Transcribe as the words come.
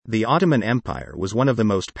The Ottoman Empire was one of the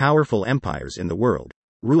most powerful empires in the world,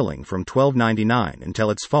 ruling from 1299 until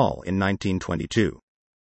its fall in 1922.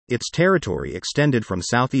 Its territory extended from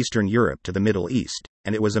southeastern Europe to the Middle East,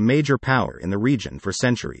 and it was a major power in the region for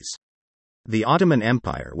centuries. The Ottoman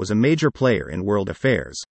Empire was a major player in world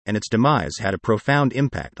affairs, and its demise had a profound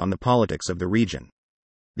impact on the politics of the region.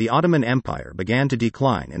 The Ottoman Empire began to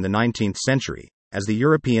decline in the 19th century, as the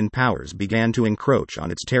European powers began to encroach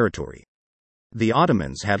on its territory. The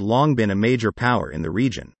Ottomans had long been a major power in the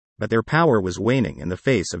region, but their power was waning in the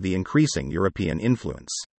face of the increasing European influence.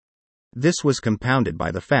 This was compounded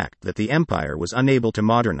by the fact that the empire was unable to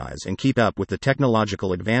modernize and keep up with the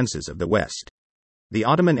technological advances of the West. The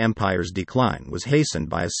Ottoman Empire's decline was hastened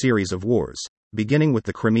by a series of wars, beginning with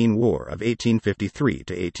the Crimean War of 1853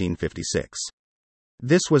 to 1856.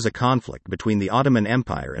 This was a conflict between the Ottoman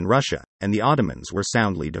Empire and Russia, and the Ottomans were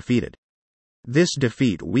soundly defeated. This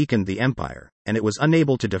defeat weakened the empire, and it was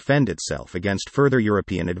unable to defend itself against further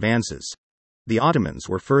European advances. The Ottomans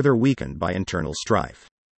were further weakened by internal strife.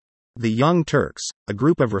 The Young Turks, a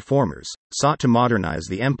group of reformers, sought to modernize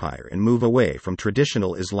the empire and move away from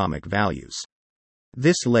traditional Islamic values.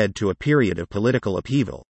 This led to a period of political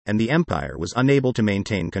upheaval, and the empire was unable to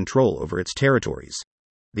maintain control over its territories.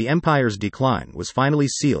 The empire's decline was finally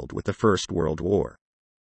sealed with the First World War.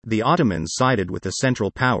 The Ottomans sided with the Central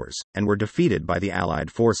Powers, and were defeated by the Allied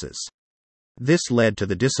forces. This led to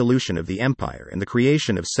the dissolution of the empire and the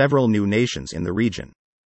creation of several new nations in the region.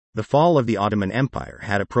 The fall of the Ottoman Empire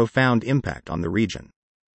had a profound impact on the region.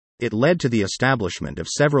 It led to the establishment of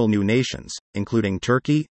several new nations, including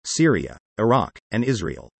Turkey, Syria, Iraq, and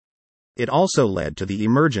Israel. It also led to the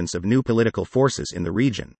emergence of new political forces in the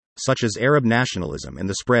region, such as Arab nationalism and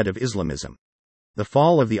the spread of Islamism. The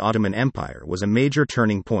fall of the Ottoman Empire was a major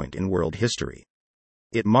turning point in world history.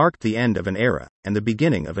 It marked the end of an era, and the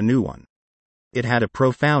beginning of a new one. It had a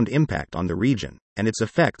profound impact on the region, and its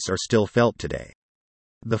effects are still felt today.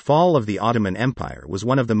 The fall of the Ottoman Empire was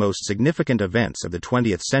one of the most significant events of the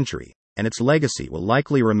 20th century, and its legacy will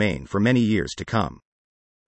likely remain for many years to come.